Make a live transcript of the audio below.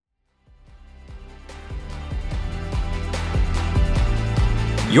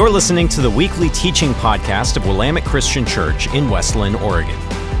You're listening to the weekly teaching podcast of Willamette Christian Church in Westland, Oregon.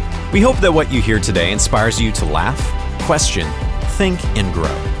 We hope that what you hear today inspires you to laugh, question, think, and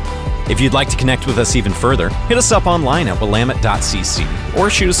grow. If you'd like to connect with us even further, hit us up online at willamette.cc or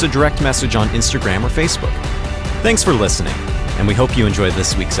shoot us a direct message on Instagram or Facebook. Thanks for listening, and we hope you enjoyed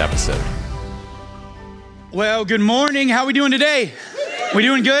this week's episode. Well, good morning. How are we doing today? We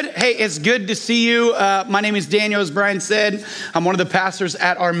doing good? Hey, it's good to see you. My name is Daniel, as Brian said. I'm one of the pastors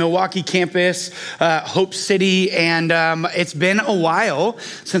at our Milwaukee campus, Hope City, and it's been a while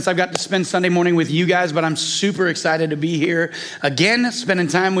since I've got to spend Sunday morning with you guys, but I'm super excited to be here again, spending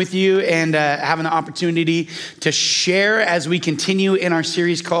time with you and having the opportunity to share as we continue in our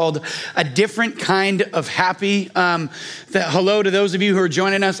series called A Different Kind of Happy. Hello to those of you who are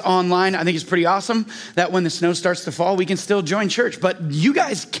joining us online. I think it's pretty awesome that when the snow starts to fall, we can still join church, but you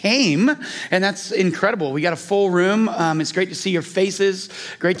guys came, and that's incredible. We got a full room. It's great to see your faces.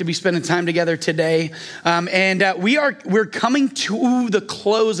 Great to be spending time together today. We're coming to the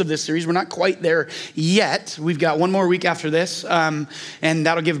close of this series. We're not quite there yet. We've got one more week after this, and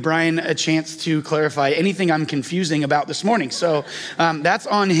that'll give Brian a chance to clarify anything I'm confusing about this morning. So that's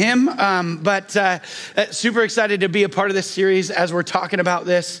on him. But super excited to be a part of this series as we're talking about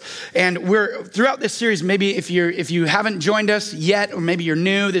this. And we're throughout this series. Maybe if you haven't joined us yet, or maybe you're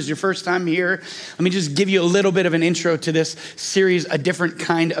new, this is your first time here, let me just give you a little bit of an intro to this series, A Different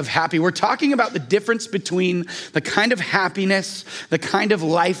Kind of Happy. We're talking about the difference between the kind of happiness, the kind of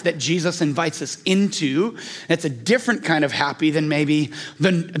life that Jesus invites us into. It's a different kind of happy than maybe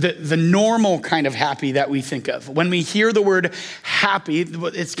the normal kind of happy that we think of. When we hear the word happy,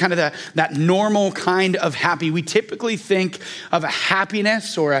 it's kind of that normal kind of happy. We typically think of a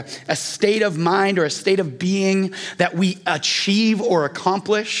happiness or a state of mind or a state of being that we achieve or accomplish.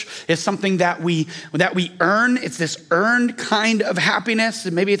 Is something that we earn. It's this earned kind of happiness.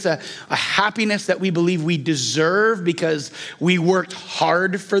 And maybe it's a happiness that we believe we deserve because we worked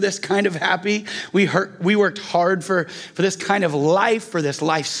hard for this kind of happy. We worked hard for this kind of life, for this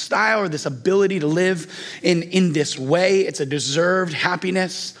lifestyle, or this ability to live in this way. It's a deserved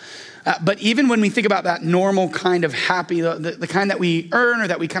happiness. But even when we think about that normal kind of happy, the kind that we earn or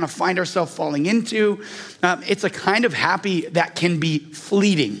that we kind of find ourselves falling into, it's a kind of happy that can be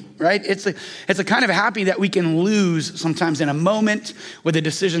fleeting, right? It's a kind of happy that we can lose sometimes in a moment with a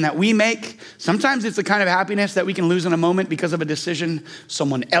decision that we make. Sometimes it's the kind of happiness that we can lose in a moment because of a decision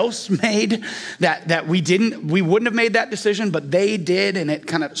someone else made that we wouldn't have made that decision, but they did, and it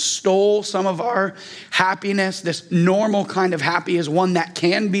kind of stole some of our happiness. This normal kind of happy is one that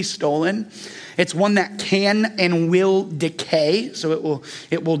can be stolen. It's one that can and will decay, so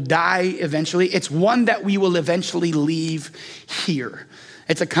it will die eventually. It's one that we will eventually leave here.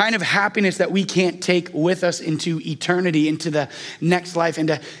 It's a kind of happiness that we can't take with us into eternity, into the next life,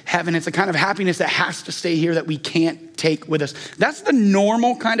 into heaven. It's a kind of happiness that has to stay here that we can't take with us. That's the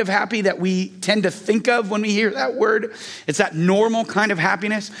normal kind of happy that we tend to think of when we hear that word. It's that normal kind of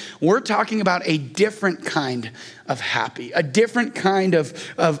happiness. We're talking about a different kind of happy, a different kind of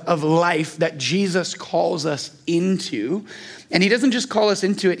life that Jesus calls us into. And he doesn't just call us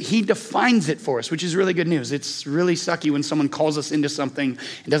into it, he defines it for us, which is really good news. It's really sucky when someone calls us into something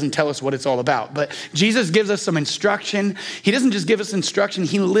and doesn't tell us what it's all about. But Jesus gives us some instruction. He doesn't just give us instruction,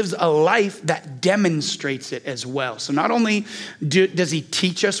 he lives a life that demonstrates it as well. So not only does he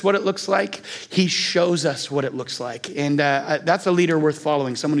teach us what it looks like, he shows us what it looks like. And that's a leader worth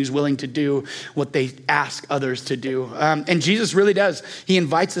following, someone who's willing to do what they ask others to do. And Jesus really does. He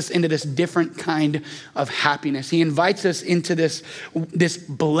invites us into this different kind of happiness. He invites us into this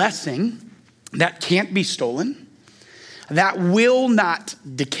blessing that can't be stolen, that will not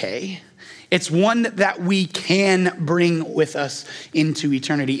decay. It's one that we can bring with us into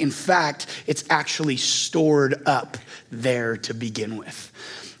eternity. In fact, it's actually stored up there to begin with.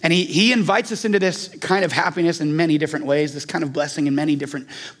 And he invites us into this kind of happiness in many different ways, this kind of blessing in many different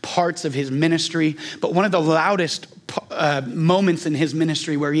parts of his ministry. But one of the loudest moments in his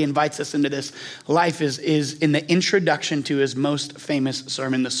ministry where he invites us into this life is in the introduction to his most famous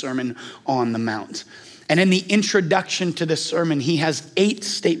sermon, the Sermon on the Mount. And in the introduction to this sermon, he has 8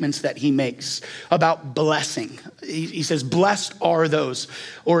 statements that he makes about blessing. He says, blessed are those.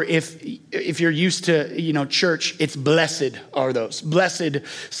 Or if you're used to, church, it's blessed are those. Blessed,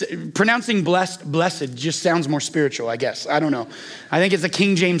 pronouncing blessed just sounds more spiritual, I guess. I don't know. I think it's a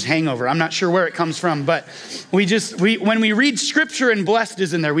King James hangover. I'm not sure where it comes from, but when we read scripture and blessed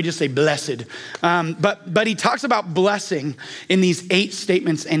is in there, we just say blessed. But he talks about blessing in these 8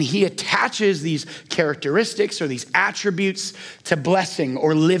 statements, and he attaches these characteristics characteristics or these attributes to blessing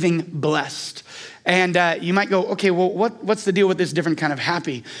or living blessed. And you might go, okay, well, what's the deal with this different kind of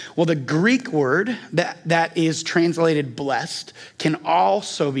happy? Well, the Greek word that is translated blessed can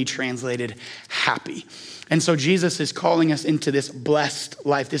also be translated happy. And so Jesus is calling us into this blessed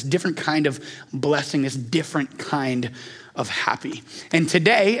life, this different kind of blessing, this different kind of happy. And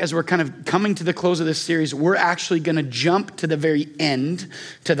today, as we're kind of coming to the close of this series, we're actually going to jump to the very end,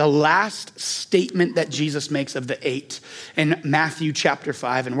 to the last statement that Jesus makes of the 8 in Matthew chapter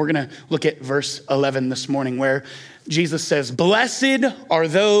 5. And we're going to look at verse 11 this morning, where Jesus says, "Blessed are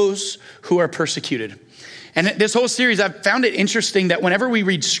those who are persecuted." And this whole series, I've found it interesting that whenever we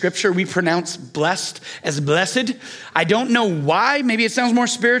read scripture, we pronounce blessed as blessed. I don't know why. Maybe it sounds more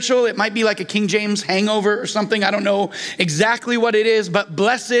spiritual. It might be like a King James hangover or something. I don't know exactly what it is, but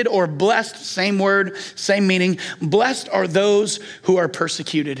blessed or blessed, same word, same meaning. Blessed are those who are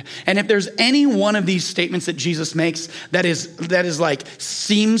persecuted. And if there's any one of these statements that Jesus makes that is like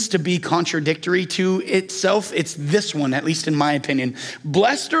seems to be contradictory to itself, it's this one, at least in my opinion.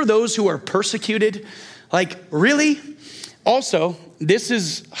 Blessed are those who are persecuted. Like, really? Also, this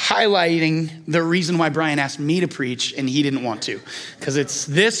is highlighting the reason why Brian asked me to preach and he didn't want to, because it's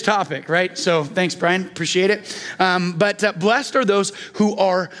this topic, right? So thanks, Brian, appreciate it. But blessed are those who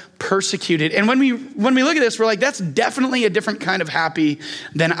are persecuted. And when we look at this, we're like, that's definitely a different kind of happy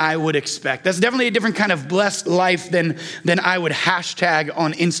than I would expect. That's definitely a different kind of blessed life than I would hashtag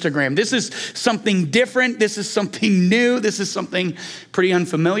on Instagram. This is something different. This is something new. This is something pretty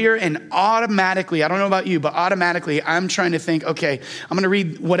unfamiliar. And automatically, I don't know about you, but automatically I'm trying to think, okay, I'm going to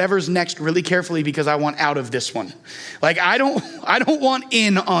read whatever's next really carefully because I want out of this one. Like, I don't want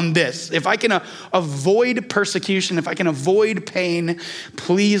in on this. If I can avoid persecution, if I can avoid pain,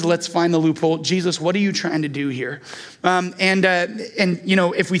 please let's find the loophole. Jesus, what are you trying to do here? And you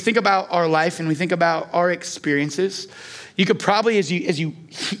know, if we think about our life and we think about our experiences, you could probably, as you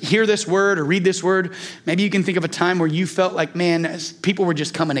hear this word or read this word, maybe you can think of a time where you felt like, man, people were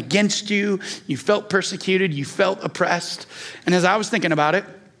just coming against you. You felt persecuted. You felt oppressed. And as I was thinking about it,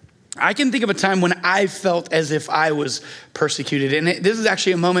 I can think of a time when I felt as if I was persecuted. And this is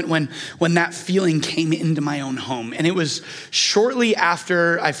actually a moment when that feeling came into my own home. And it was shortly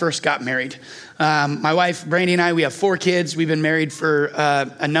after I first got married. My wife, Brandy, and I, we have 4 kids. We've been married for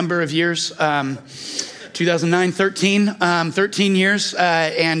a number of years. 2009, 13 years.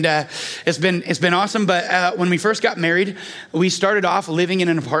 And it's been awesome. But when we first got married, we started off living in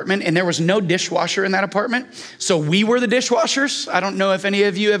an apartment and there was no dishwasher in that apartment. So we were the dishwashers. I don't know if any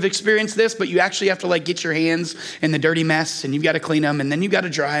of you have experienced this, but you actually have to like get your hands in the dirty mess and you've got to clean them and then you've got to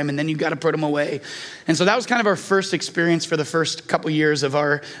dry them and then you've got to put them away. And so that was kind of our first experience for the first couple years of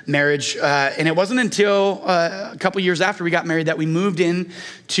our marriage. And it wasn't until a couple years after we got married that we moved in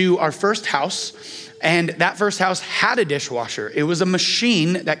to our first house. And that first house had a dishwasher. It was a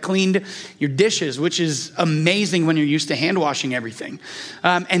machine that cleaned your dishes, which is amazing when you're used to hand washing everything.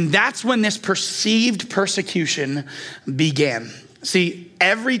 And that's when this perceived persecution began. See,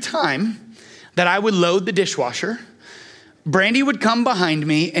 every time that I would load the dishwasher, Brandy would come behind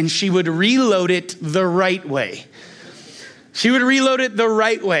me and she would reload it the right way. She would reload it the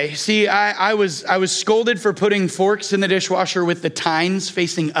right way. See, I was scolded for putting forks in the dishwasher with the tines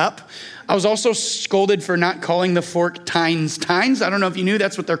facing up. I was also scolded for not calling the fork tines. I don't know if you knew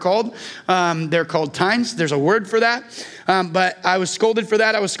that's what they're called. They're called tines. There's a word for that. But I was scolded for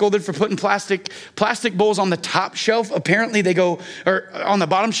that. I was scolded for putting plastic bowls on the top shelf. Apparently they go, or on the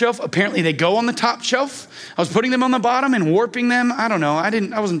bottom shelf. Apparently they go on the top shelf. I was putting them on the bottom and warping them. I don't know.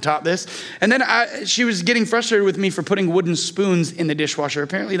 I wasn't taught this. And then she was getting frustrated with me for putting wooden spoons in the dishwasher.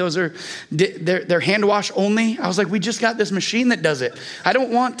 Apparently those they're hand wash only. I was like, we just got this machine that does it. I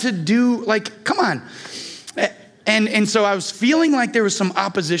don't want to do, like, come on. And so I was feeling like there was some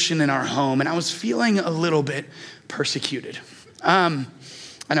opposition in our home and I was feeling a little bit persecuted. I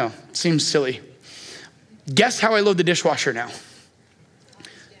know, seems silly. Guess how I load the dishwasher now?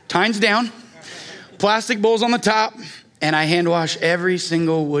 Tines down, plastic bowls on the top, and I hand wash every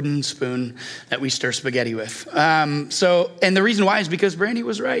single wooden spoon that we stir spaghetti with. And the reason why is because Brandy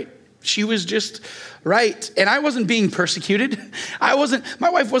was right. She was just right. And I wasn't being persecuted. My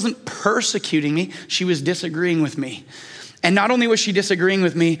wife wasn't persecuting me. She was disagreeing with me. And not only was she disagreeing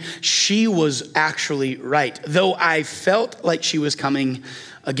with me, she was actually right, though I felt like she was coming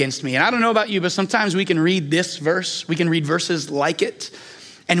against me. And I don't know about you, but sometimes we can read this verse, we can read verses like it,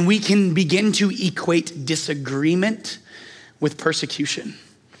 and we can begin to equate disagreement with persecution.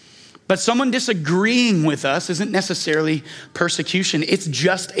 But someone disagreeing with us isn't necessarily persecution. It's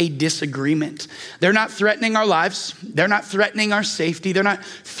just a disagreement. They're not threatening our lives. They're not threatening our safety. They're not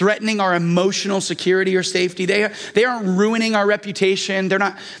threatening our emotional security or safety. They aren't ruining our reputation. They're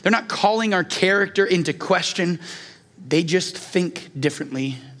not calling our character into question. They just think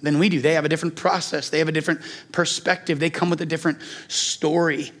differently than we do. They have a different process. They have a different perspective. They come with a different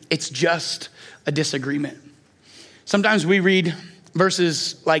story. It's just a disagreement. Sometimes we read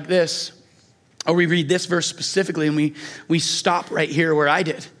verses like this, or we read this verse specifically, and we stop right here where I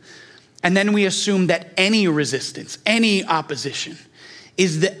did. And then we assume that any resistance, any opposition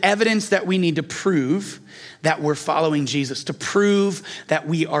is the evidence that we need to prove that we're following Jesus, to prove that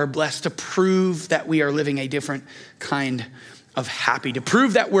we are blessed, to prove that we are living a different kind of happy, to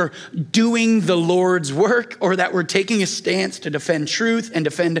prove that we're doing the Lord's work, or that we're taking a stance to defend truth and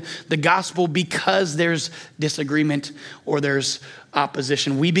defend the gospel because there's disagreement or there's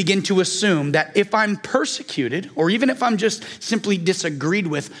opposition. We begin to assume that if I'm persecuted, or even if I'm just simply disagreed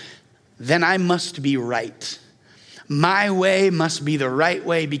with, then I must be right. My way must be the right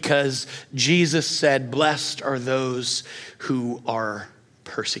way because Jesus said, blessed are those who are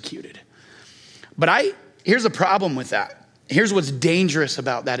persecuted. But here's the problem with that. Here's what's dangerous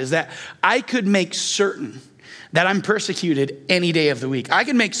about that is that I could make certain that I'm persecuted any day of the week. I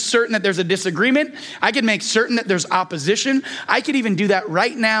can make certain that there's a disagreement. I can make certain that there's opposition. I could even do that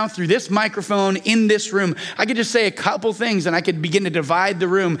right now through this microphone in this room. I could just say a couple things and I could begin to divide the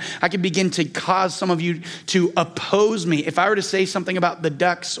room. I could begin to cause some of you to oppose me. If I were to say something about the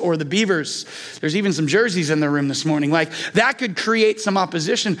Ducks or the Beavers, there's even some jerseys in the room this morning. Like that could create some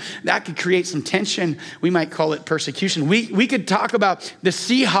opposition. That could create some tension. We might call it persecution. We could talk about the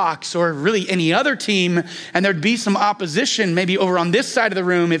Seahawks or really any other team, and there'd be some opposition maybe over on this side of the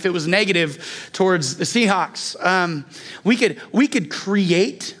room if it was negative towards the Seahawks. We could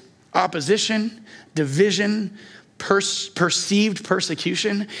create opposition, division, perceived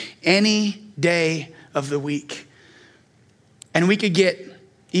persecution any day of the week. And we could get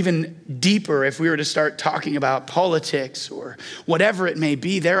even deeper if we were to start talking about politics or whatever it may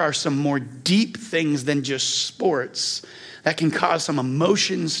be. There are some more deep things than just sports that can cause some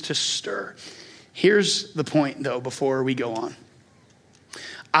emotions to stir. Here's the point, though, before we go on.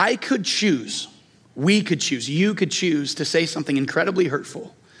 We could choose to say something incredibly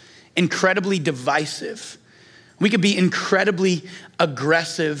hurtful, incredibly divisive. We could be incredibly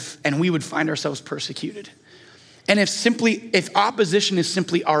aggressive, and we would find ourselves persecuted. And if opposition is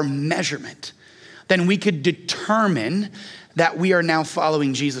simply our measurement, then we could determine that we are now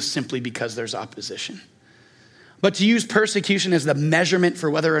following Jesus simply because there's opposition. But to use persecution as the measurement for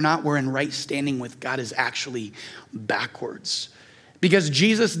whether or not we're in right standing with God is actually backwards. Because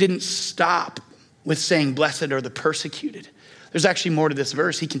Jesus didn't stop with saying, blessed are the persecuted. There's actually more to this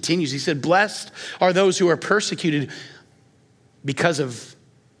verse. He continues. He said, blessed are those who are persecuted because of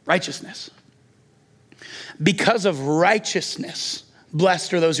righteousness. Because of righteousness,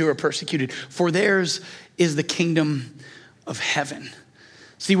 blessed are those who are persecuted, for theirs is the kingdom of heaven.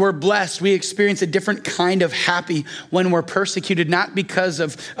 See, we're blessed. We experience a different kind of happy when we're persecuted, not because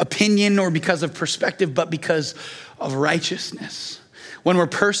of opinion or because of perspective, but because of righteousness. When we're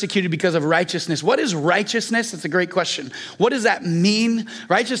persecuted because of righteousness. What is righteousness? That's a great question. What does that mean?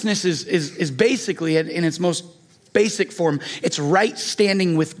 Righteousness is basically, in its most basic form, it's right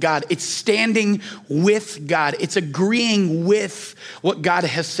standing with God. It's standing with God. It's agreeing with what God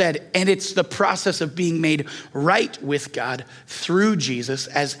has said. And it's the process of being made right with God through Jesus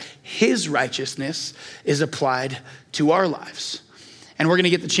as his righteousness is applied to our lives. And we're going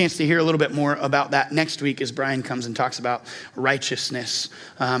to get the chance to hear a little bit more about that next week as Brian comes and talks about righteousness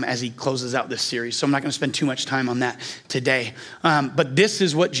as he closes out this series. So I'm not going to spend too much time on that today. But this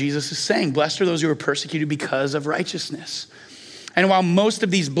is what Jesus is saying. Blessed are those who are persecuted because of righteousness. And while most of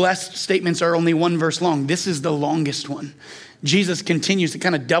these blessed statements are only one verse long, this is the longest one. Jesus continues to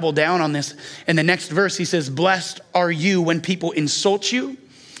kind of double down on this. In the next verse, he says, blessed are you when people insult you,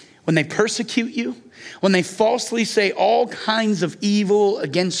 when they persecute you, when they falsely say all kinds of evil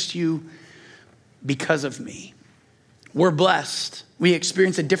against you because of me. We're blessed. We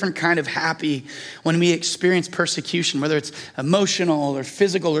experience a different kind of happy when we experience persecution, whether it's emotional or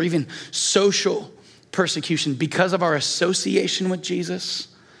physical or even social persecution, because of our association with Jesus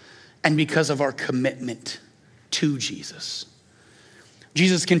and because of our commitment to Jesus.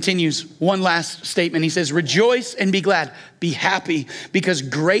 Jesus continues one last statement. He says, rejoice and be glad, be happy, because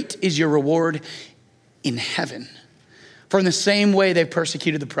great is your reward in heaven. For in the same way they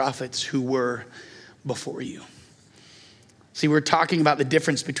persecuted the prophets who were before you. See, we're talking about the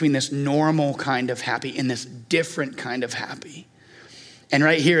difference between this normal kind of happy and this different kind of happy. And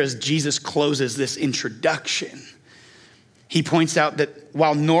right here, as Jesus closes this introduction, he points out that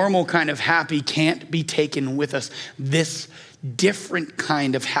while normal kind of happy can't be taken with us, this different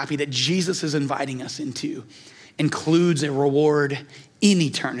kind of happy that Jesus is inviting us into includes a reward in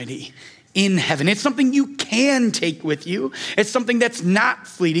eternity, in heaven. It's something you can take with you. It's something that's not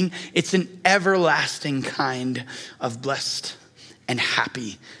fleeting. It's an everlasting kind of blessed and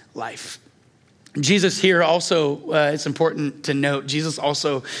happy life. Jesus here also, it's important to note, Jesus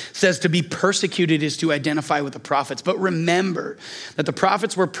also says to be persecuted is to identify with the prophets. But remember that the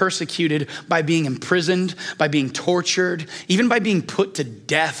prophets were persecuted by being imprisoned, by being tortured, even by being put to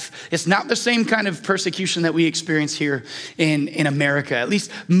death. It's not the same kind of persecution that we experience here in America. At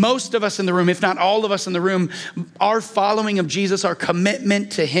least most of us in the room, if not all of us in the room, our following of Jesus, our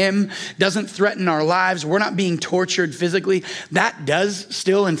commitment to him doesn't threaten our lives. We're not being tortured physically. That does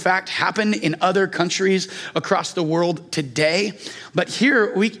still, in fact, happen in other countries across the world today. But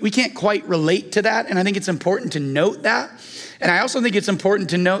here, we can't quite relate to that. And I think it's important to note that. And I also think it's important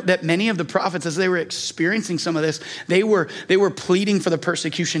to note that many of the prophets, as they were experiencing some of this, they were pleading for the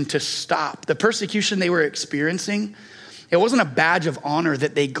persecution to stop. The persecution they were experiencing, it wasn't a badge of honor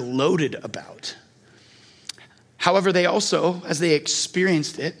that they gloated about. However, they also, as they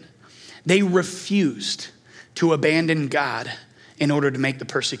experienced it, they refused to abandon God in order to make the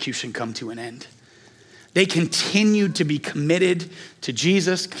persecution come to an end. They continued to be committed to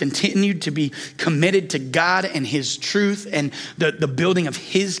Jesus, continued to be committed to God and his truth and the building of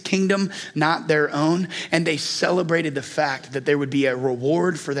his kingdom, not their own. And they celebrated the fact that there would be a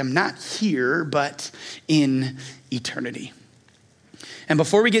reward for them, not here, but in eternity. And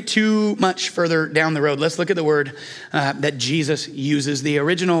before we get too much further down the road, let's look at the word that Jesus uses. The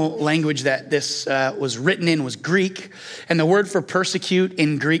original language that this was written in was Greek. And the word for persecute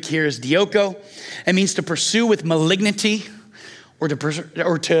in Greek here is dioko. It means to pursue with malignity or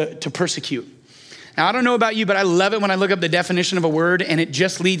to persecute. Now, I don't know about you, but I love it when I look up the definition of a word and it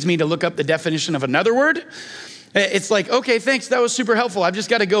just leads me to look up the definition of another word. It's like, okay, thanks, that was super helpful. I've just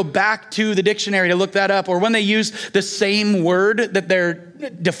got to go back to the dictionary to look that up. Or when they use the same word that they're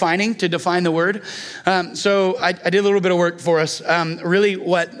defining to define the word. So I did a little bit of work for us. Really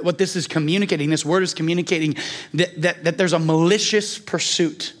what this is communicating, this word is communicating that there's a malicious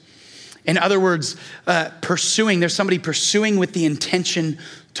pursuit. In other words, there's somebody pursuing with the intention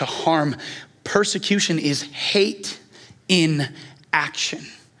to harm. Persecution is hate in action.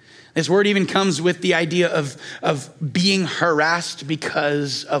 This word even comes with the idea of being harassed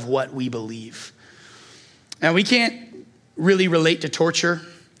because of what we believe. Now, we can't really relate to torture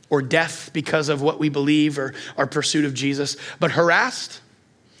or death because of what we believe or our pursuit of Jesus, but harassed,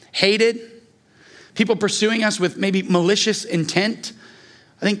 hated, people pursuing us with maybe malicious intent.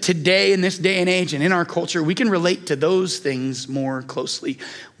 I think today, in this day and age, and in our culture, we can relate to those things more closely.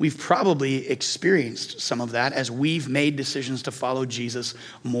 We've probably experienced some of that as we've made decisions to follow Jesus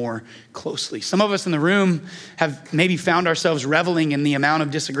more closely. Some of us in the room have maybe found ourselves reveling in the amount of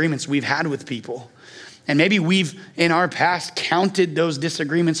disagreements we've had with people. And maybe we've, in our past, counted those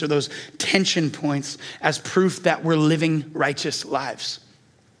disagreements or those tension points as proof that we're living righteous lives.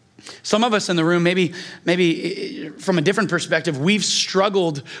 Some of us in the room, maybe from a different perspective, we've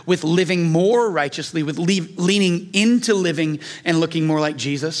struggled with living more righteously, with leaning into living and looking more like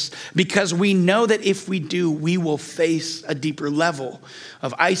Jesus, because we know that if we do, we will face a deeper level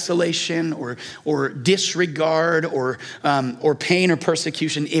of isolation or disregard or pain or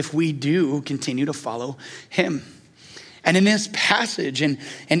persecution if we do continue to follow him. And in this passage and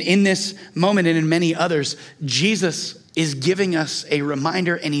in this moment and in many others, Jesus is giving us a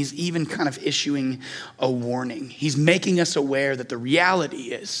reminder, and he's even kind of issuing a warning. He's making us aware that the reality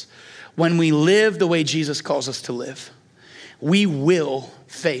is when we live the way Jesus calls us to live, we will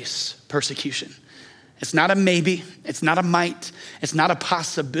face persecution. It's not a maybe, it's not a might, it's not a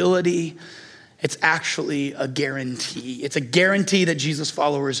possibility. It's actually a guarantee. It's a guarantee that Jesus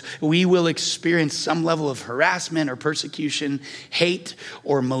followers, we will experience some level of harassment or persecution, hate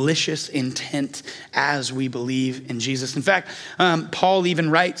or malicious intent as we believe in Jesus. In fact, Paul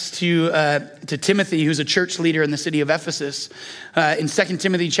even writes to Timothy, who's a church leader in the city of Ephesus. In 2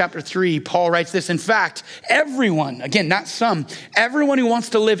 Timothy chapter 3, Paul writes this: in fact, everyone, again, not some, everyone who wants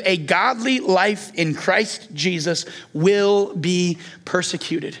to live a godly life in Christ Jesus will be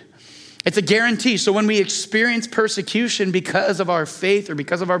persecuted. It's a guarantee. So when we experience persecution because of our faith or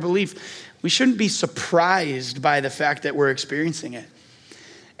because of our belief, we shouldn't be surprised by the fact that we're experiencing it.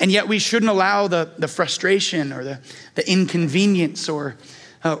 And yet we shouldn't allow the frustration or the inconvenience or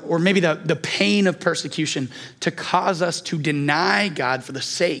maybe the pain of persecution to cause us to deny God for the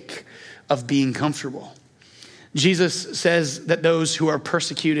sake of being comfortable. Jesus says that those who are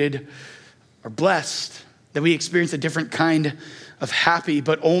persecuted are blessed, that we experience a different kind of happy,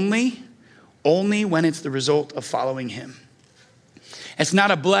 but only when it's the result of following him. It's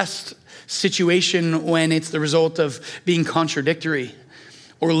not a blessed situation when it's the result of being contradictory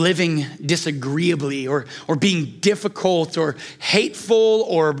or living disagreeably or being difficult or hateful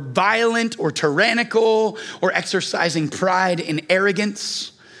or violent or tyrannical or exercising pride and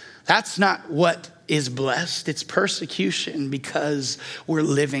arrogance. That's not what is blessed. It's persecution because we're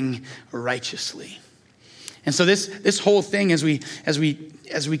living righteously. And so this whole thing as we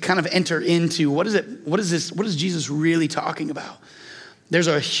kind of enter into what is Jesus really talking about? There's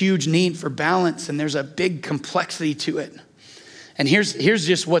a huge need for balance and there's a big complexity to it. And here's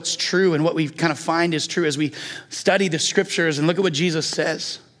just what's true and what we kind of find is true as we study the scriptures and look at what Jesus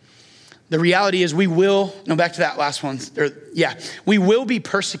says. The reality is we will be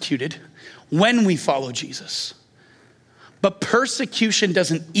persecuted when we follow Jesus. But persecution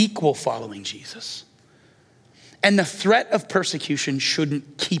doesn't equal following Jesus. And the threat of persecution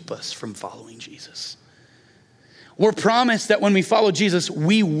shouldn't keep us from following Jesus. We're promised that when we follow Jesus,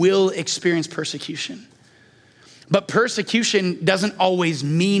 we will experience persecution. But persecution doesn't always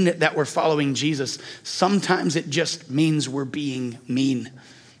mean that we're following Jesus. Sometimes it just means we're being mean.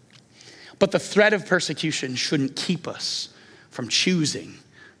 But the threat of persecution shouldn't keep us from choosing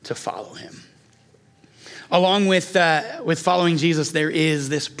to follow him. Along with following Jesus, there is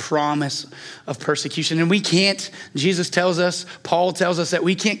this promise of persecution. And Jesus tells us, Paul tells us that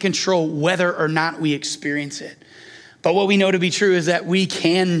we can't control whether or not we experience it. But what we know to be true is that we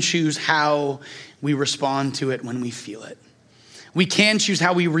can choose how we respond to it when we feel it. We can choose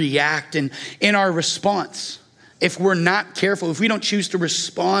how we react and in our response. If we're not careful, if we don't choose to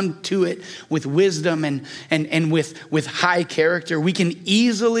respond to it with wisdom and with high character, we can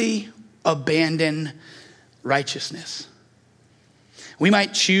easily abandon righteousness. We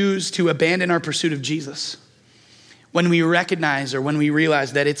might choose to abandon our pursuit of Jesus when we recognize or when we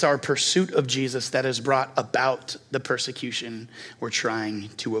realize that it's our pursuit of Jesus that has brought about the persecution we're trying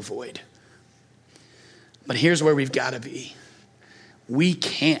to avoid. But here's where we've got to be. We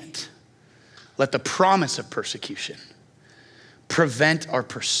can't let the promise of persecution prevent our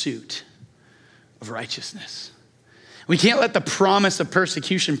pursuit of righteousness. We can't let the promise of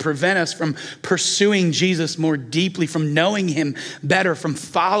persecution prevent us from pursuing Jesus more deeply, from knowing him better, from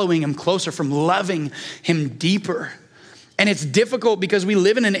following him closer, from loving him deeper. And it's difficult because we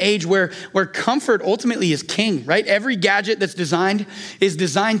live in an age where comfort ultimately is king, right? Every gadget that's designed is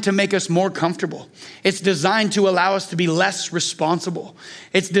designed to make us more comfortable. It's designed to allow us to be less responsible.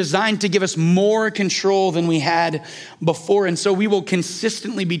 It's designed to give us more control than we had before. And so we will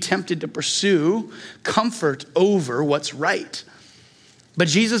consistently be tempted to pursue comfort over what's right. But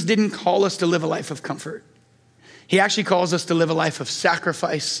Jesus didn't call us to live a life of comfort. He actually calls us to live a life of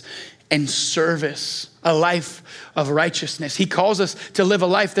sacrifice and service, a life of righteousness. He calls us to live a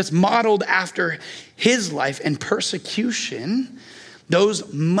life that's modeled after his life, and persecution,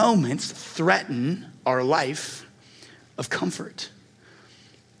 those moments threaten our life of comfort.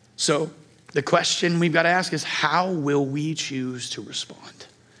 So the question we've got to ask is, how will we choose to respond?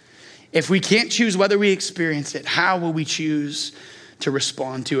 If we can't choose whether we experience it, how will we choose to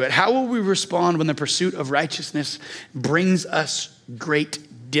respond to it? How will we respond when the pursuit of righteousness brings us great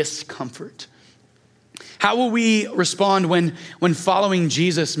discomfort? How will we respond when following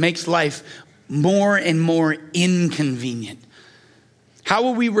Jesus makes life more and more inconvenient? How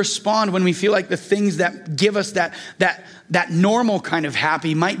will we respond when we feel like the things that give us that normal kind of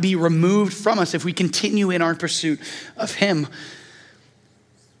happy might be removed from us if we continue in our pursuit of him?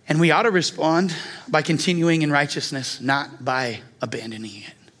 And we ought to respond by continuing in righteousness, not by abandoning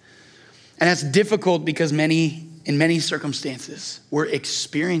it. And that's difficult because in many circumstances, we're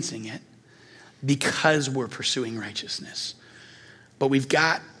experiencing it because we're pursuing righteousness. But we've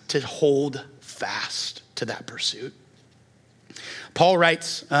got to hold fast to that pursuit. Paul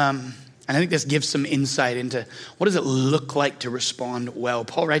writes, and I think this gives some insight into what does it look like to respond well.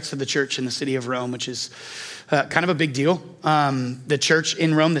 Paul writes to the church in the city of Rome, which is kind of a big deal. The church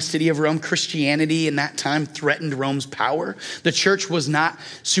in Rome, the city of Rome, Christianity in that time threatened Rome's power. The church was not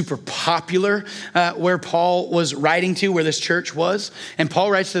super popular where Paul was writing to, where this church was. And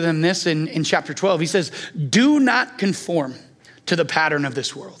Paul writes to them this in chapter 12. He says, do not conform to the pattern of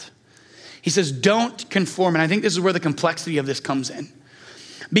this world. He says, don't conform. And I think this is where the complexity of this comes in.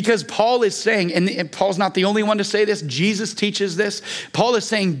 Because Paul is saying, and Paul's not the only one to say this, Jesus teaches this. Paul is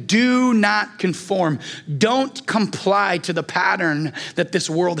saying, do not conform. Don't comply to the pattern that this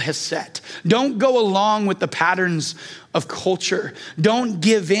world has set. Don't go along with the patterns of culture. Don't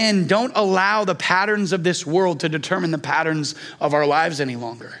give in. Don't allow the patterns of this world to determine the patterns of our lives any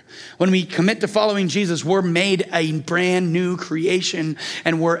longer. When we commit to following Jesus, we're made a brand new creation,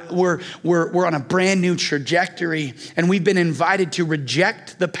 and we're on a brand new trajectory, and we've been invited to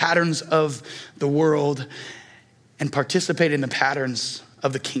reject the patterns of the world and participate in the patterns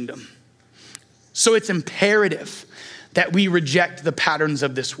of the kingdom. So it's imperative that we reject the patterns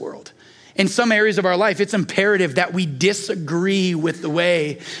of this world. In some areas of our life, it's imperative that we disagree with the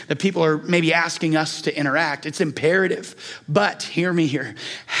way that people are maybe asking us to interact. It's imperative. But hear me here,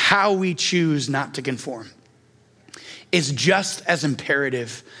 how we choose not to conform is just as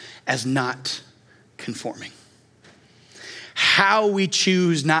imperative as not conforming. How we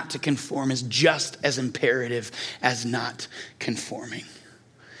choose not to conform is just as imperative as not conforming.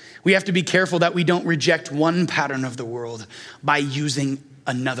 We have to be careful that we don't reject one pattern of the world by using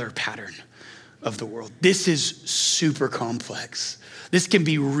another pattern of the world. This is super complex. This can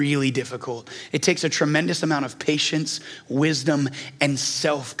be really difficult. It takes a tremendous amount of patience, wisdom, and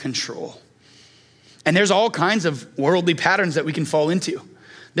self-control. And there's all kinds of worldly patterns that we can fall into.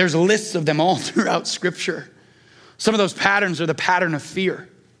 There's lists of them all throughout Scripture. Some of those patterns are the pattern of fear,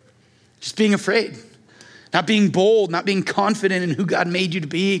 just being afraid, not being bold, not being confident in who God made you to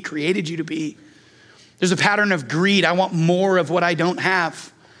be, created you to be. There's a pattern of greed. I want more of what I don't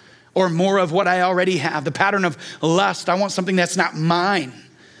have, or more of what I already have. The pattern of lust. I want something that's not mine,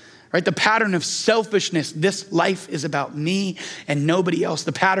 right? The pattern of selfishness. This life is about me and nobody else.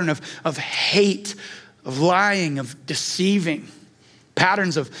 The pattern of hate, of lying, of deceiving.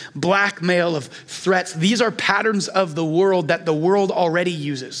 Patterns of blackmail, of threats. These are patterns of the world that the world already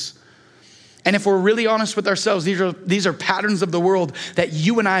uses. And if we're really honest with ourselves, these are patterns of the world that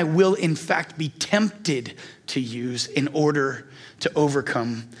you and I will in fact be tempted to use in order to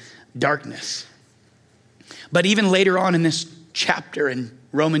overcome darkness. But even later on in this chapter, in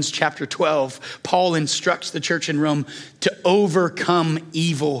Romans chapter 12, Paul instructs the church in Rome to overcome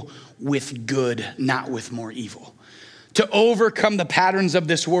evil with good, not with more evil. To overcome the patterns of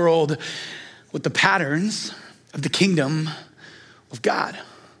this world with the patterns of the kingdom of God.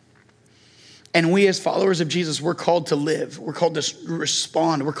 And we as followers of Jesus, we're called to live. We're called to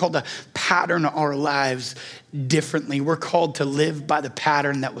respond. We're called to pattern our lives differently. We're called to live by the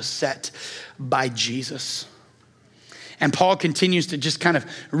pattern that was set by Jesus. And Paul continues to just kind of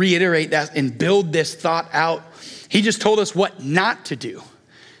reiterate that and build this thought out. He just told us what not to do.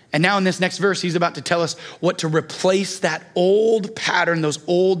 And now in this next verse, he's about to tell us what to replace that old pattern, those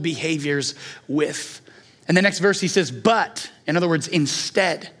old behaviors with. And the next verse he says, but, in other words,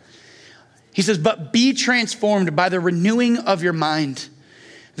 instead. He says, but be transformed by the renewing of your mind.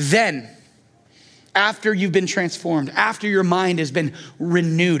 Then, after you've been transformed, after your mind has been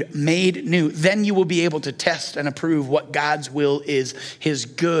renewed, made new, then you will be able to test and approve what God's will is, his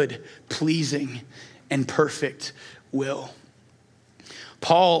good, pleasing, and perfect will.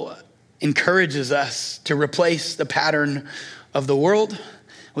 Paul encourages us to replace the pattern of the world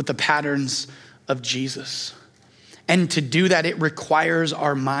with the patterns of Jesus. And to do that, it requires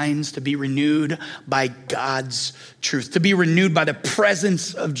our minds to be renewed by God's truth, to be renewed by the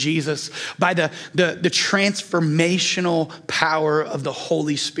presence of Jesus, by the transformational power of the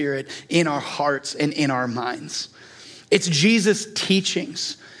Holy Spirit in our hearts and in our minds. It's Jesus'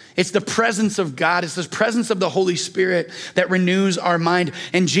 teachings. It's the presence of God. It's the presence of the Holy Spirit that renews our mind.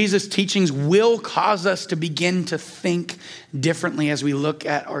 And Jesus' teachings will cause us to begin to think differently as we look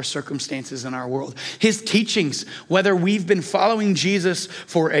at our circumstances in our world. His teachings, whether we've been following Jesus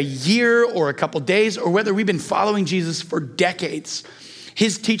for a year or a couple days, or whether we've been following Jesus for decades,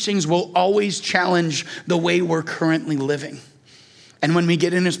 his teachings will always challenge the way we're currently living. And when we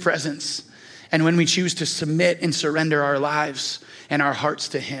get in his presence, and when we choose to submit and surrender our lives and our hearts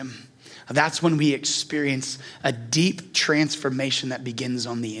to him, that's when we experience a deep transformation that begins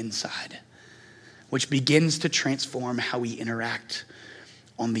on the inside, which begins to transform how we interact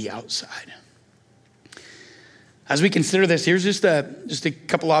on the outside. As we consider this, here's just a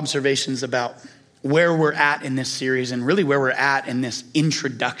couple observations about where we're at in this series and really where we're at in this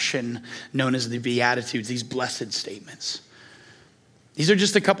introduction known as the Beatitudes, these blessed statements. These are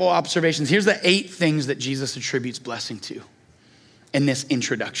just a couple observations. Here's the 8 things that Jesus attributes blessing to in this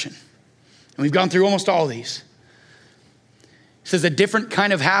introduction. And we've gone through almost all of these. He says a different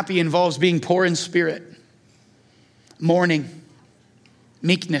kind of happy involves being poor in spirit, mourning,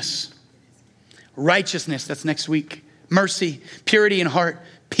 meekness, righteousness, that's next week, mercy, purity in heart,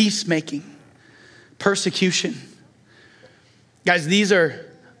 peacemaking, persecution. Guys, these are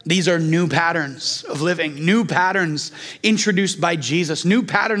These are new patterns of living, new patterns introduced by Jesus, new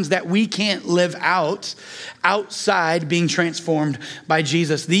patterns that we can't live outside being transformed by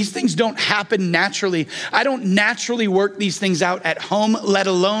Jesus. These things don't happen naturally. I don't naturally work these things out at home, let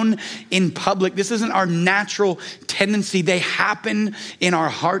alone in public. This isn't our natural tendency. They happen in our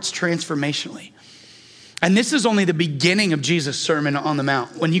hearts transformationally. And this is only the beginning of Jesus' Sermon on the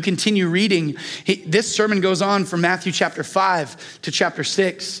Mount. When you continue reading, this sermon goes on from Matthew chapter 5 to chapter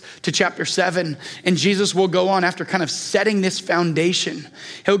 6 to chapter 7. And Jesus will go on after kind of setting this foundation.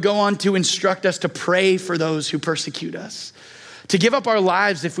 He'll go on to instruct us to pray for those who persecute us, to give up our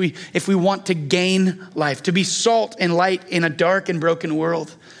lives if we want to gain life, to be salt and light in a dark and broken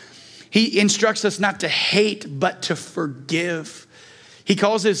world. He instructs us not to hate, but to forgive. He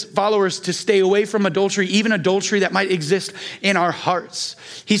calls his followers to stay away from adultery, even adultery that might exist in our hearts.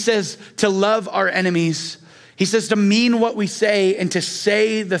 He says to love our enemies. He says to mean what we say and to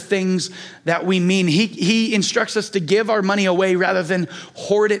say the things that we mean. He instructs us to give our money away rather than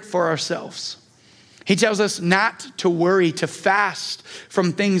hoard it for ourselves. He tells us not to worry, to fast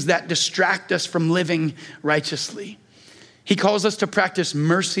from things that distract us from living righteously. He calls us to practice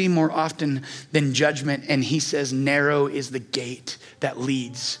mercy more often than judgment. And he says, narrow is the gate that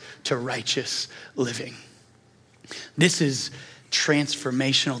leads to righteous living. This is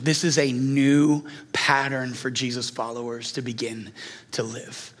transformational. This is a new pattern for Jesus' followers to begin to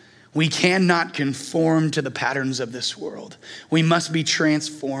live. We cannot conform to the patterns of this world. We must be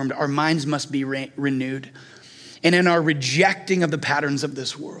transformed. Our minds must be renewed. And in our rejecting of the patterns of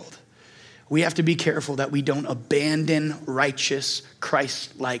this world, we have to be careful that we don't abandon righteous,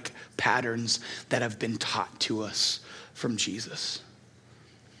 Christ-like patterns that have been taught to us from Jesus.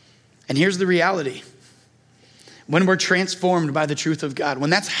 And here's the reality. When we're transformed by the truth of God, when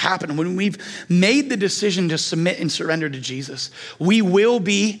that's happened, when we've made the decision to submit and surrender to Jesus, we will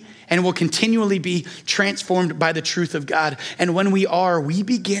be and will continually be transformed by the truth of God. And when we are, we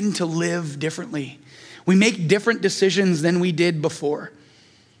begin to live differently. We make different decisions than we did before.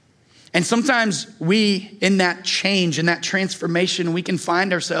 And sometimes we, in that change, in that transformation, we can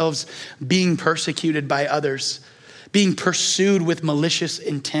find ourselves being persecuted by others, being pursued with malicious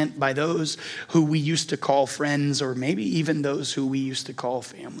intent by those who we used to call friends, or maybe even those who we used to call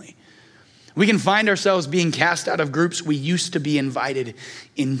family. We can find ourselves being cast out of groups we used to be invited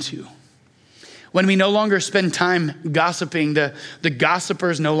into. When we no longer spend time gossiping, the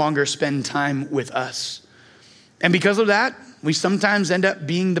gossipers no longer spend time with us. And because of that, we sometimes end up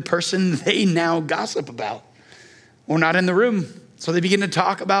being the person they now gossip about. We're not in the room, so they begin to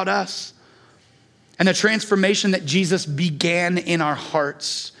talk about us. And the transformation that Jesus began in our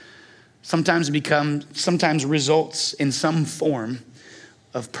hearts sometimes results in some form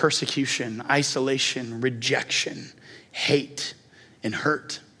of persecution, isolation, rejection, hate, and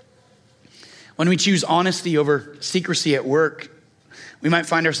hurt. When we choose honesty over secrecy at work, we might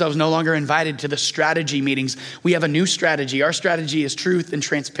find ourselves no longer invited to the strategy meetings. We have a new strategy. Our strategy is truth and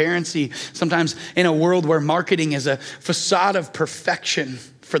transparency. Sometimes in a world where marketing is a facade of perfection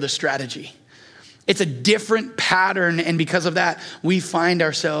for the strategy. It's a different pattern, and because of that, we find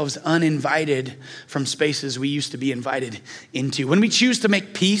ourselves uninvited from spaces we used to be invited into. When we choose to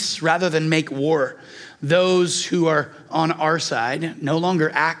make peace rather than make war, those who are on our side no longer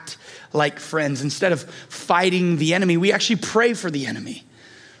act like friends. Instead of fighting the enemy, we actually pray for the enemy.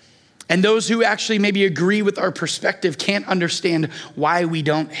 And those who actually maybe agree with our perspective can't understand why we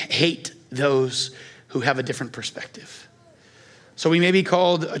don't hate those who have a different perspective. So we may be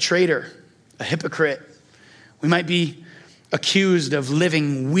called a traitor, a hypocrite. We might be accused of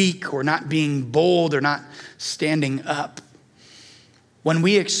living weak or not being bold or not standing up. When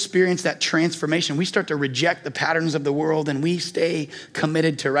we experience that transformation, we start to reject the patterns of the world and we stay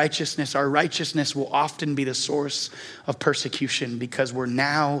committed to righteousness. Our righteousness will often be the source of persecution because we're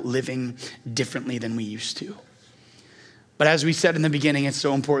now living differently than we used to. But as we said in the beginning, it's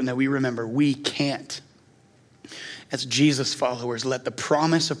so important that we remember we can't, as Jesus followers, let the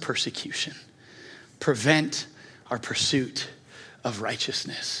promise of persecution prevent our pursuit of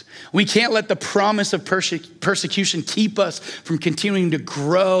righteousness. We can't let the promise of persecution keep us from continuing to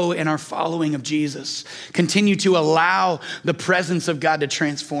grow in our following of Jesus, continue to allow the presence of God to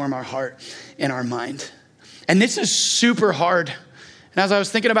transform our heart and our mind. And this is super hard. And as I was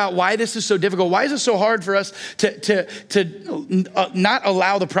thinking about why this is so difficult, why is it so hard for us to not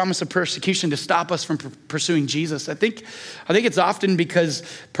allow the promise of persecution to stop us from pursuing Jesus? I think it's often because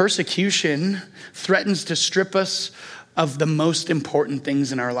persecution threatens to strip us of the most important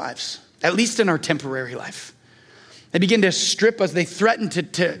things in our lives, at least in our temporary life. They begin to strip us. They threaten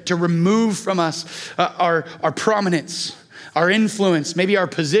to remove from us our prominence, our influence, maybe our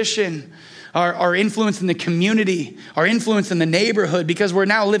position, our influence in the community, our influence in the neighborhood, because we're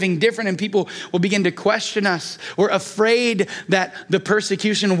now living different and people will begin to question us. We're afraid that the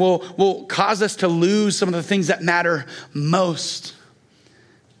persecution will cause us to lose some of the things that matter most.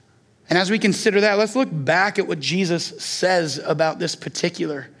 And as we consider that, let's look back at what Jesus says about this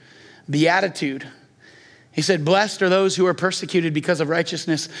particular beatitude. He said, "Blessed are those who are persecuted because of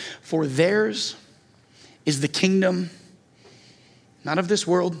righteousness, for theirs is the kingdom, not of this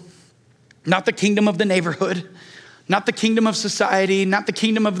world, not the kingdom of the neighborhood, not the kingdom of society, not the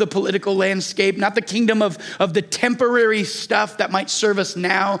kingdom of the political landscape, not the kingdom of the temporary stuff that might serve us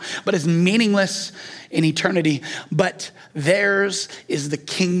now, but is meaningless in eternity. But theirs is the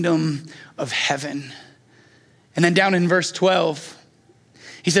kingdom of heaven." And then down in verse 12,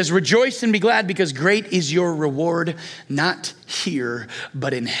 he says, "Rejoice and be glad, because great is your reward, not here,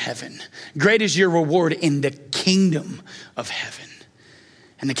 but in heaven." Great is your reward in the kingdom of heaven.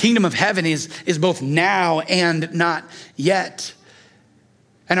 And the kingdom of heaven is both now and not yet.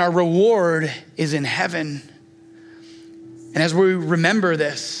 And our reward is in heaven. And as we remember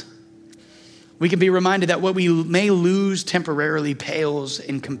this, we can be reminded that what we may lose temporarily pales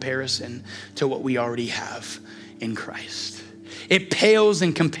in comparison to what we already have in Christ. It pales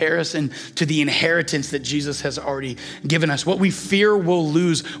in comparison to the inheritance that Jesus has already given us. What we fear we'll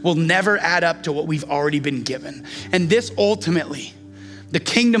lose will never add up to what we've already been given. And this ultimately, the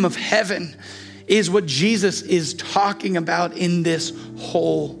kingdom of heaven, is what Jesus is talking about in this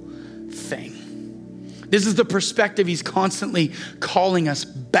whole thing. This is the perspective he's constantly calling us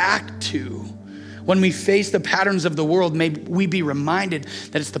back to. When we face the patterns of the world, may we be reminded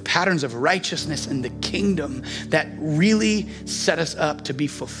that it's the patterns of righteousness and the kingdom that really set us up to be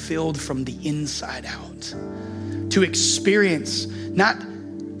fulfilled from the inside out, to experience not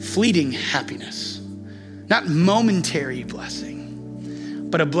fleeting happiness, not momentary blessing,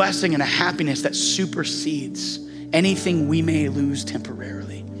 but a blessing and a happiness that supersedes anything we may lose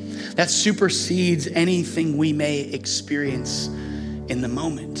temporarily, that supersedes anything we may experience in the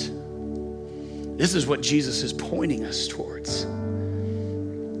moment. This is what Jesus is pointing us towards.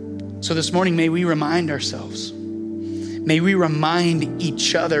 So this morning, may we remind ourselves, may we remind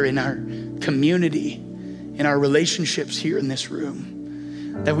each other in our community, in our relationships here in this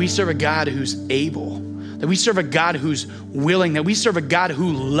room, that we serve a God who's able, that we serve a God who's willing, that we serve a God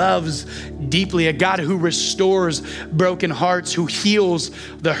who loves deeply, a God who restores broken hearts, who heals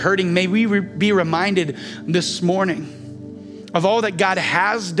the hurting. May we be reminded this morning of all that God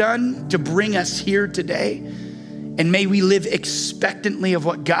has done to bring us here today. And may we live expectantly of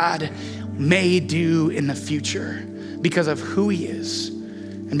what God may do in the future because of who he is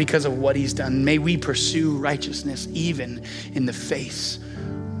and because of what he's done. May we pursue righteousness even in the face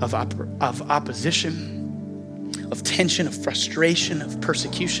of opposition, of tension, of frustration, of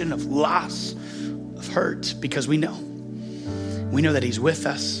persecution, of loss, of hurt, because we know that he's with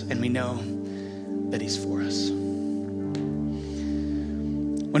us and we know that he's for us.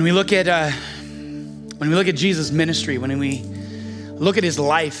 When we look at Jesus' ministry, when we look at his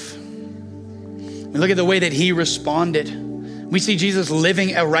life, we look at the way that he responded, we see Jesus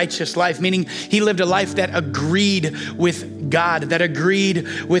living a righteous life, meaning he lived a life that agreed with God, that agreed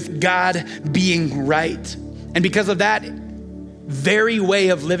with God being right. And because of that very way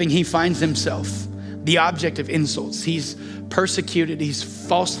of living, he finds himself the object of insults. He's persecuted, he's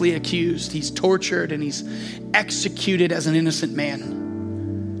falsely accused, he's tortured, and he's executed as an innocent man.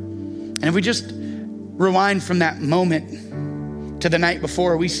 And if we just rewind from that moment to the night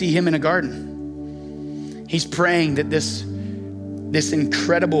before, we see him in a garden. He's praying that this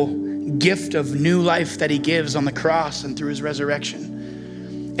incredible gift of new life that he gives on the cross and through his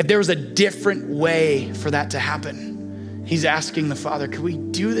resurrection, if there was a different way for that to happen, he's asking the Father, could we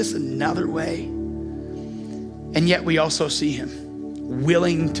do this another way? And yet we also see him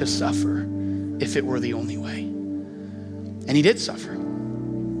willing to suffer if it were the only way. And he did suffer,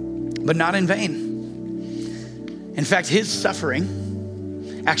 but not in vain. In fact, his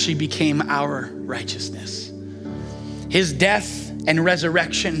suffering actually became our righteousness. His death and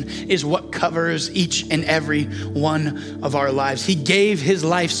resurrection is what covers each and every one of our lives. He gave his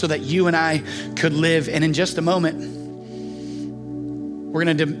life so that you and I could live. And in just a moment, we're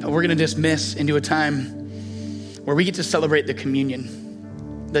gonna dismiss into a time where we get to celebrate the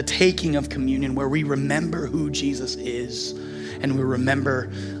communion, the taking of communion, where we remember who Jesus is and we remember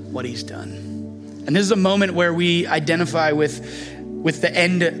what he's done. And this is a moment where we identify with the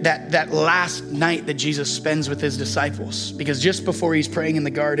end, that last night that Jesus spends with his disciples. Because just before he's praying in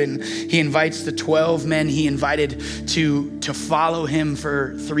the garden, he invites the 12 men he invited to follow him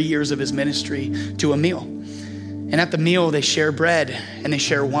for 3 years of his ministry to a meal. And at the meal, they share bread and they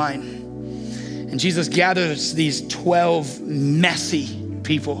share wine. And Jesus gathers these 12 messy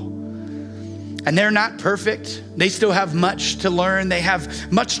people. And they're not perfect. They still have much to learn. They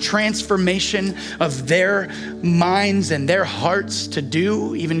have much transformation of their minds and their hearts to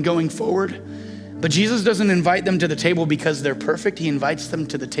do, even going forward. But Jesus doesn't invite them to the table because they're perfect. He invites them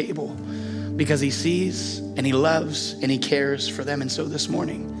to the table because he sees and he loves and he cares for them. And so this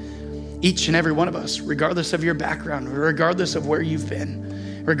morning, each and every one of us, regardless of your background, regardless of where you've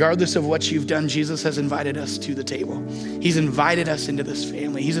been, regardless of what you've done, Jesus has invited us to the table. He's invited us into this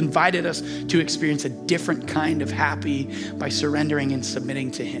family. He's invited us to experience a different kind of happy by surrendering and submitting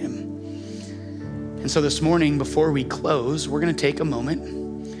to him. And so this morning, before we close, we're going to take a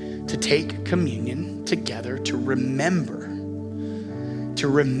moment to take communion together to remember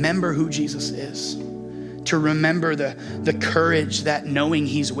who Jesus is, to remember the courage that knowing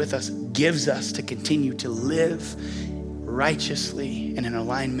he's with us gives us to continue to live righteously and in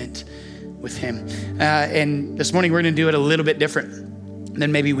alignment with him. And this morning, we're going to do it a little bit different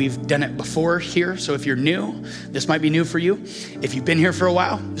than maybe we've done it before here. So if you're new, this might be new for you. If you've been here for a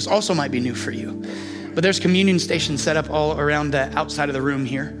while, this also might be new for you. But there's communion stations set up all around the outside of the room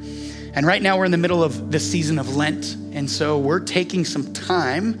here. And right now we're in the middle of the season of Lent. And so we're taking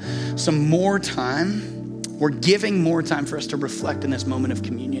some more time. We're giving more time for us to reflect in this moment of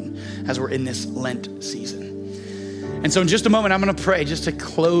communion as we're in this Lent season. And so in just a moment, I'm going to pray just to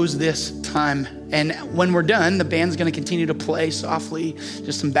close this time. And when we're done, the band's going to continue to play softly,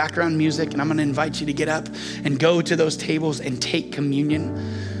 just some background music. And I'm going to invite you to get up and go to those tables and take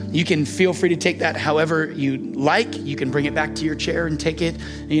communion. You can feel free to take that however you like. You can bring it back to your chair and take it,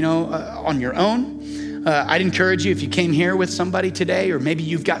 on your own. I'd encourage you, if you came here with somebody today, or maybe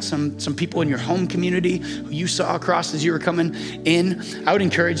you've got some people in your home community who you saw across as you were coming in, I would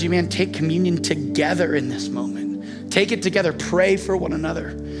encourage you, man, take communion together in this moment. Take it together. Pray for one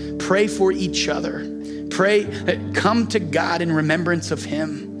another. Pray for each other. Pray, come to God in remembrance of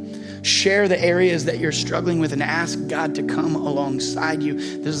him. Share the areas that you're struggling with and ask God to come alongside you.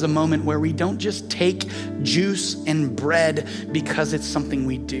 This is a moment where we don't just take juice and bread because it's something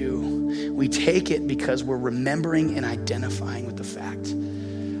we do. We take it because we're remembering and identifying with the fact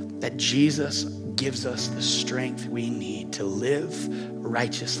that Jesus gives us the strength we need to live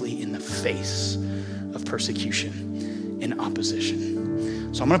righteously in the face of persecution and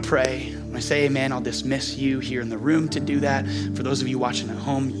opposition. So I'm gonna pray. When I say amen, I'll dismiss you here in the room to do that. For those of you watching at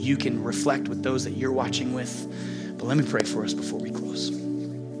home, you can reflect with those that you're watching with. But let me pray for us before we close.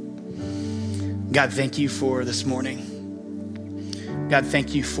 God, thank you for this morning. God,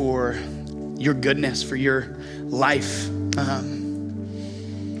 thank you for your goodness, for your life.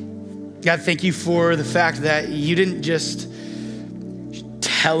 God, thank you for the fact that you didn't just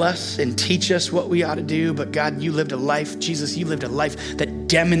tell us and teach us what we ought to do, but God, you lived a life, Jesus, you lived a life that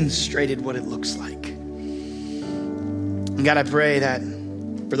demonstrated what it looks like. And God, I pray that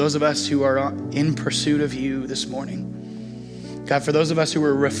for those of us who are in pursuit of you this morning, God, for those of us who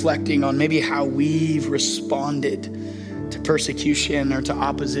are reflecting on maybe how we've responded to persecution or to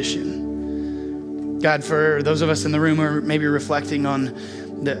opposition, God, for those of us in the room who are maybe reflecting on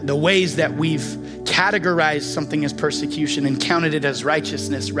the ways that we've categorized something as persecution and counted it as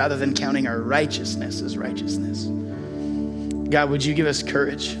righteousness rather than counting our righteousness as righteousness. God, would you give us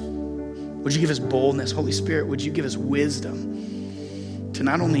courage? Would you give us boldness? Holy Spirit, would you give us wisdom to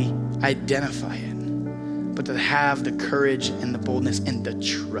not only identify it, but to have the courage and the boldness and the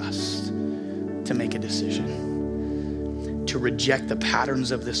trust to make a decision, to reject the patterns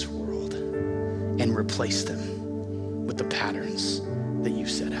of this world and replace them with the patterns that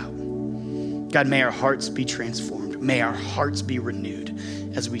you've set out. God, may our hearts be transformed. May our hearts be renewed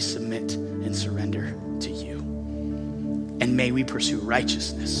as we submit and surrender to you. And may we pursue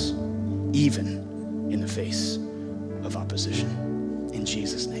righteousness even in the face of opposition. In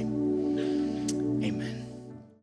Jesus' name, amen.